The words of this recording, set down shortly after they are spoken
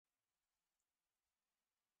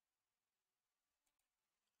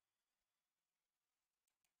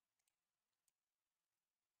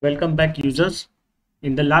Welcome back, users.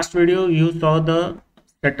 In the last video, you saw the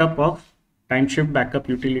setup of Timeshift Backup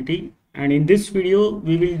Utility, and in this video,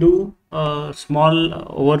 we will do a small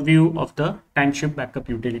overview of the Timeshift Backup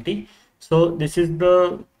Utility. So this is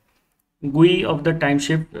the GUI of the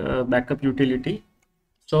Timeshift Backup Utility.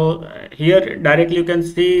 So here directly you can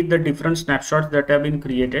see the different snapshots that have been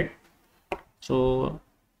created. So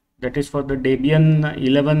that is for the Debian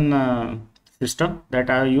 11 system that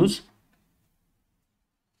I use.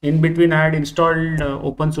 In between, I had installed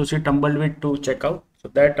OpenSUSE Tumbleweed to check out. So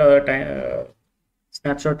that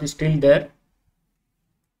snapshot is still there.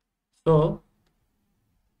 So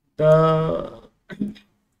the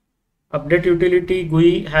update utility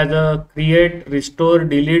GUI has a create, restore,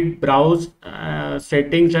 delete, browse,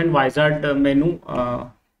 settings, and wizard menu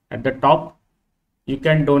at the top. You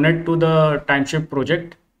can donate to the Timeshift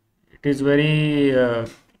project. It is very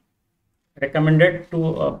recommended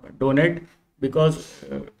to donate because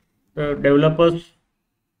the developers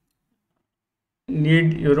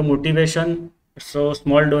need your motivation. So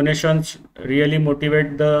small donations really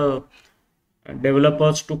motivate the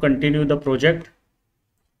developers to continue the project.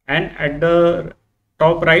 And at the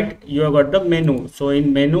top right, you have got the menu. So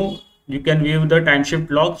in menu, you can view the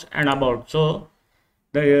timeshift logs and about. So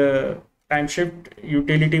the timeshift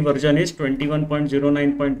utility version is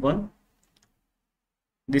 21.09.1.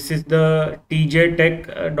 This is the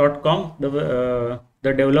tjtech.com, the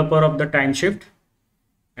developer of the Timeshift,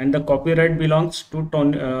 and the copyright belongs to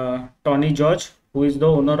Tony George, who is the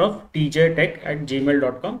owner of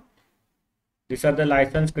tjtech@gmail.com. These are the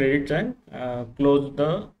license credits, and close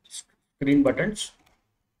the screen buttons.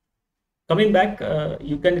 Coming back,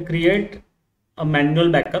 you can create a manual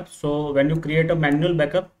backup. So when you create a manual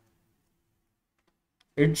backup,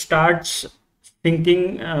 it starts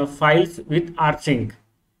syncing files with rsync.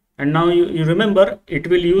 And now you remember it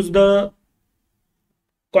will use the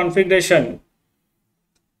configuration,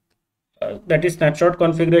 that is snapshot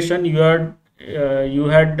configuration you had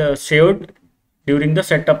saved during the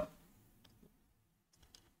setup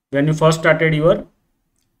when you first started your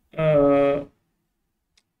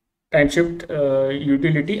Timeshift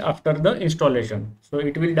utility after the installation. So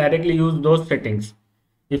it will directly use those settings.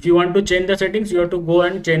 If you want to change the settings, you have to go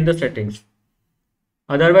and change the settings.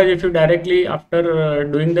 Otherwise, if you directly after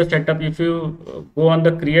doing the setup, if you go on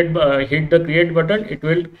the hit the create button, it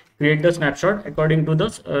will create the snapshot according to the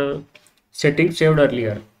settings saved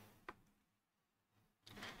earlier.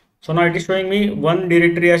 So now it is showing me one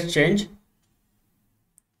directory has changed.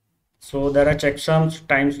 So there are checksums,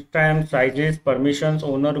 timestamps, sizes, permissions,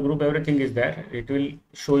 owner group, everything is there. It will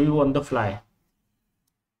show you on the fly.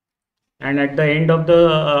 And at the end of the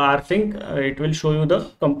rsync, it will show you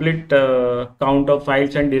the complete count of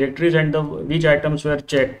files and directories and which items were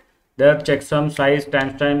checked. There checksum, size,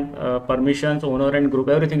 timestamp, permissions, owner and group,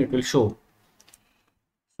 everything it will show.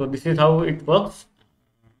 So this is how it works.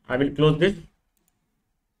 I will close this.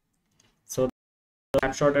 So the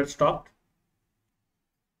snapshot has stopped.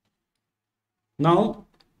 Now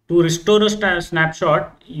to restore a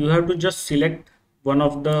snapshot, you have to just select one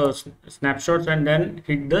of the snapshots and then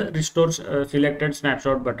hit the restore selected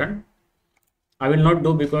snapshot button. I will not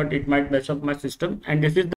do because it might mess up my system. And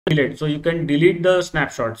this is the delete. So you can delete the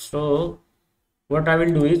snapshots. So what I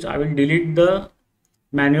will do is I will delete the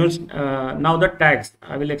manuals. Now the tags,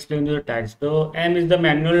 I will explain you the tags. So M is the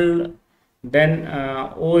manual, then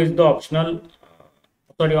O is the optional,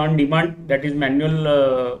 sorry, on demand, that is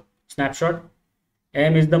manual snapshot.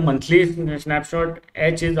 M is the monthly snapshot,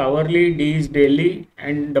 H is hourly, D is daily,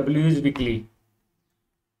 and W is weekly.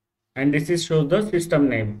 And this is shows the system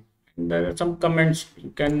name. And there are some comments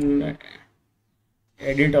you can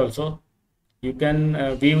edit also. You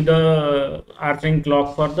can view the rsync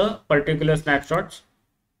log for the particular snapshots.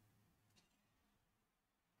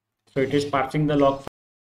 So it is parsing the log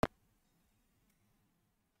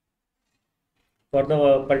for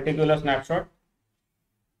the particular snapshot.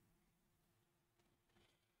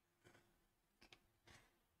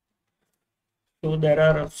 So there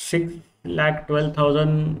are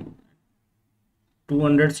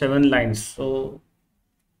 6,12,207 lines. So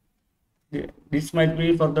this might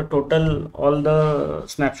be for the total all the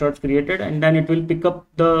snapshots created, and then it will pick up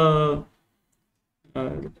the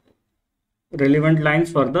relevant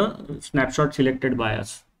lines for the snapshot selected by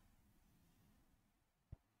us.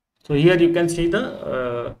 So here you can see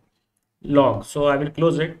the log. So I will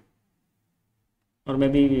close it, or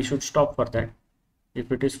maybe we should stop for that. If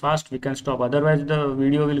it is fast, we can stop. Otherwise, the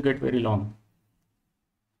video will get very long.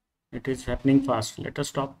 It is happening fast. Let us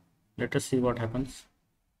stop. Let us see what happens.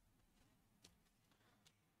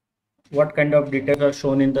 What kind of details are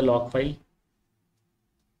shown in the log file?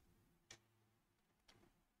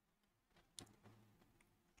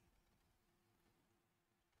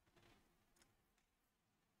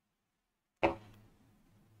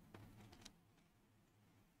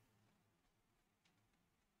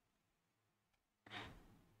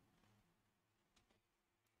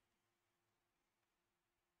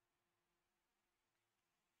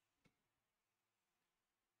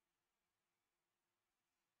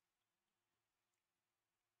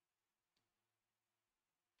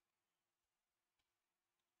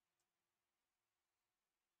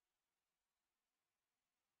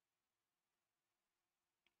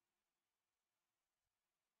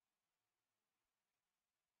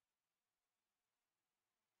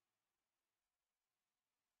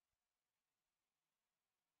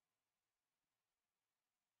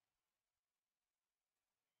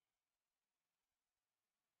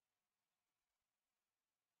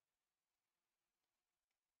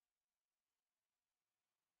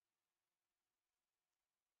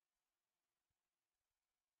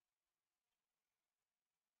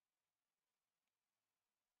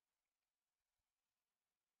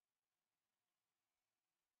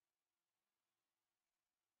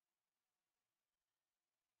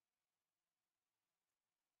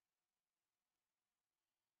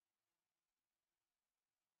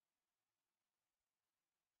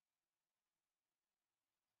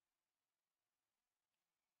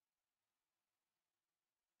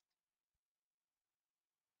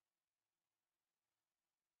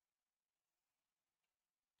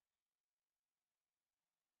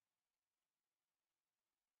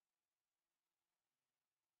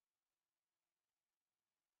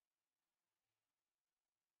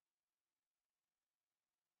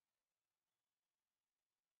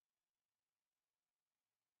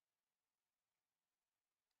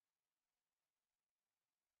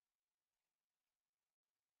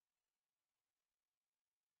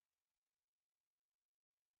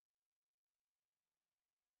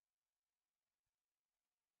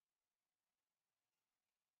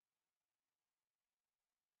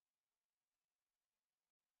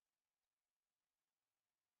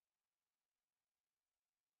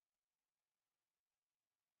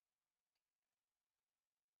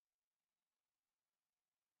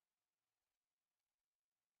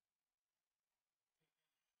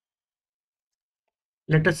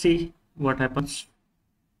 Let us see what happens.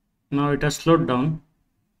 Now it has slowed down.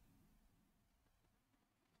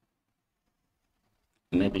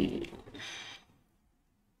 Maybe.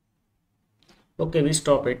 Okay, we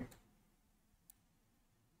stop it.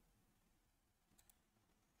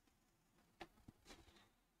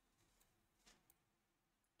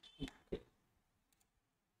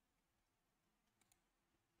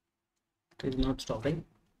 It is not stopping.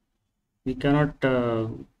 We cannot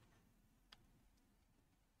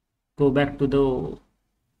go back to the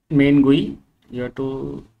main GUI. You have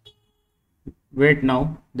to wait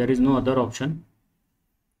now. There is no other option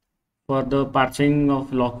for the parsing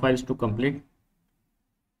of log files to complete.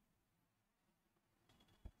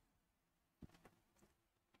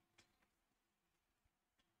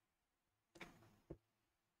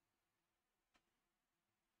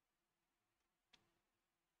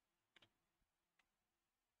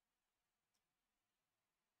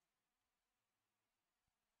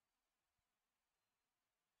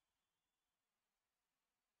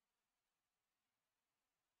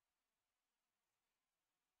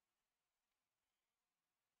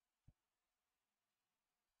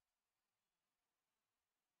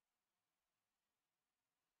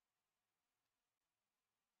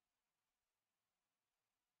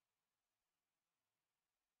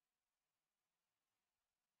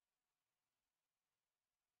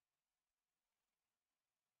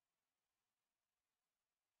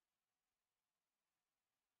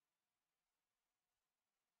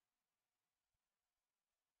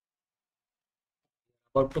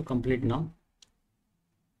 About to complete now.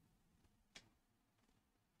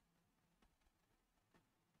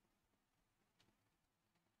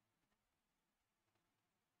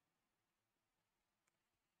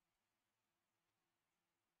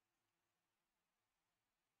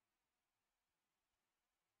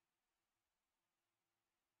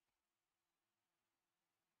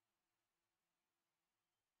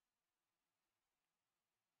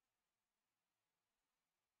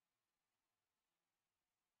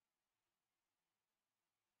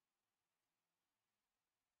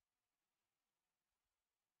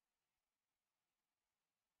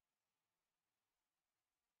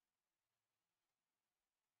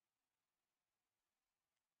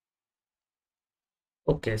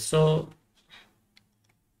 Okay, so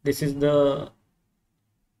this is the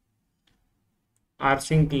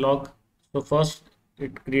rsync log. So first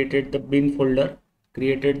it created the bin folder,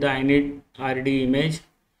 created the init rd image,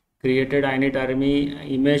 created init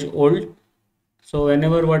rme image old. So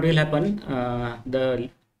whenever what will happen, the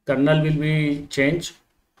kernel will be changed,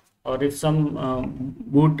 or if some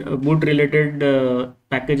boot related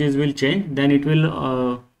packages will change, then it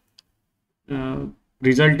will uh,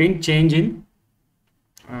 result in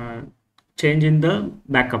uh, change in the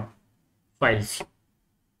backup files.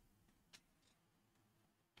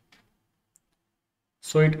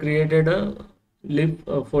 So it created a lib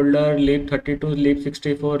folder, lib32,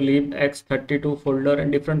 lib64, libx32 folder,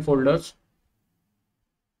 and different folders.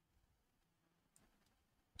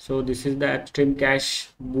 So this is the upstream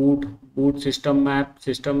cache, boot system map,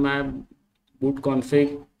 boot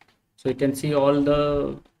config. So you can see all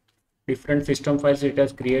the different system files it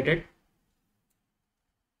has created.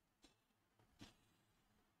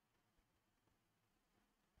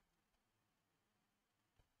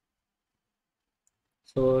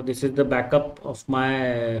 So this is the backup of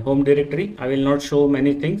my home directory. I will not show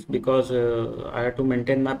many things because I have to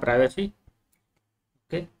maintain my privacy.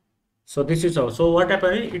 Okay. So this is how. So what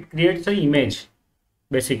happens? It creates an image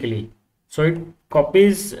basically. So it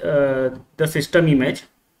copies the system image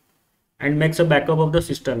and makes a backup of the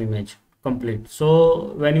system image complete.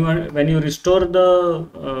 So when you restore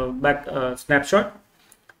the back snapshot,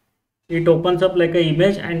 it opens up like an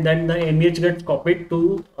image, and then the image gets copied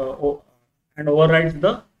to and overrides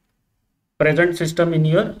the present system in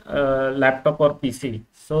your laptop or PC.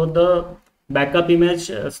 So the backup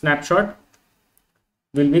image snapshot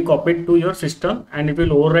will be copied to your system, and it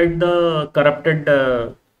will override the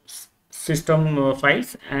corrupted system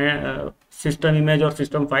files and system image or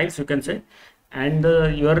system files, you can say, and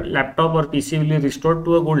your laptop or PC will be restored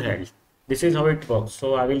to a good health. This is how it works.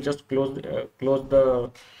 So I will just close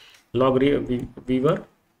the viewer.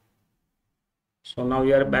 So now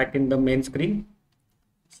we are back in the main screen.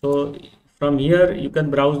 So from here you can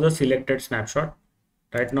browse the selected snapshot.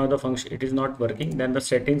 Right now the function, it is not working, then the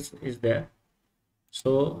settings is there.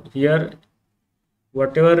 So here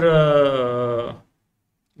whatever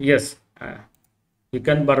yes, you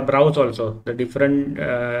can browse also the different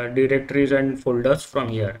directories and folders from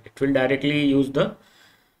here. It will directly use the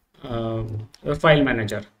file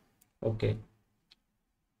manager. Okay.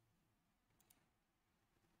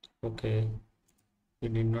 Okay. You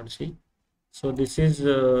need not see. So this is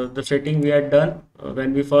the setting we had done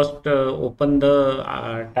when we first open the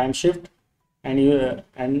Timeshift and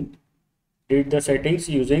and did the settings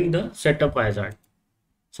using the setup wizard.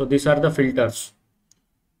 So these are the filters.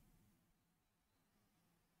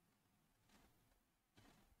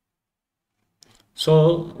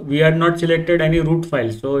 So we had not selected any root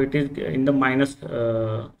file, so it is in the minus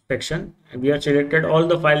section. We have selected all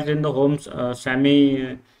the files in the home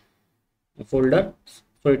SAMI folder,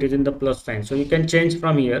 so it is in the plus sign. So you can change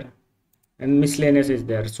from here, and miscellaneous is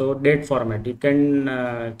there. So date format, you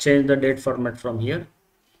can change the date format from here.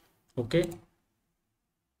 Okay.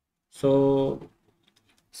 So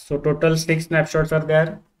total 6 snapshots are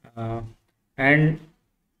there, and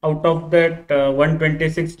out of that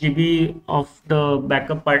 126 GB of the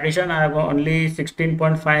backup partition, I have only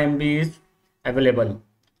 16.5 MB is available,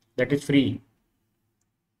 that is free.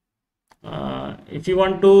 If you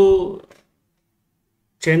want to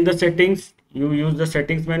change the settings, you use the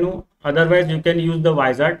settings menu. Otherwise you can use the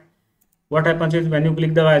wizard. What happens is when you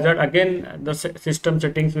click the wizard, again the system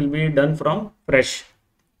settings will be done from fresh.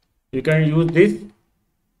 You can use this,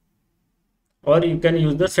 or you can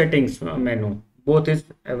use the settings menu. Both is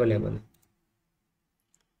available.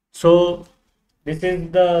 So this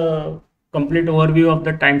is the complete overview of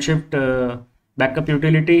the Timeshift backup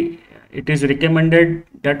utility. It is recommended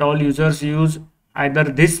that all users use either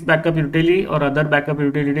this backup utility or other backup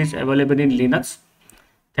utilities available in Linux.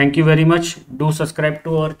 Thank you very much. Do subscribe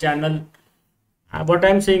to our channel. What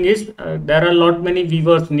I'm saying is there are a lot many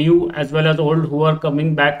viewers, new as well as old, who are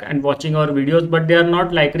coming back and watching our videos, but they are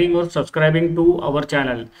not liking or subscribing to our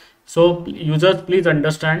channel. So users, please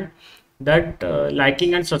understand that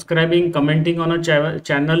liking and subscribing, commenting on a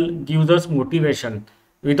channel gives us motivation.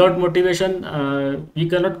 Without motivation, we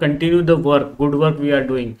cannot continue the work, good work we are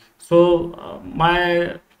doing. So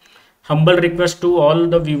my humble request to all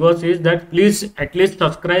the viewers is that please at least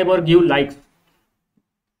subscribe or give likes.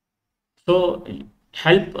 So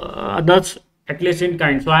help others at least in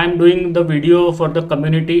kind. So I am doing the video for the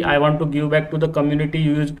community. I want to give back to the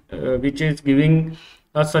community which is giving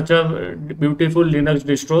us such a beautiful Linux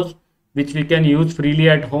distros which we can use freely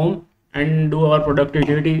at home and do our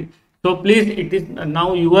productivity. So please, it is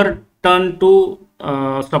now your turn to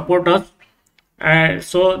support us.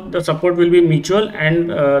 So the support will be mutual, and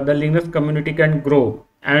the Linux community can grow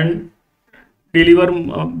and deliver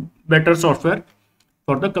better software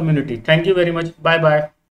for the community. Thank you very much. Bye bye.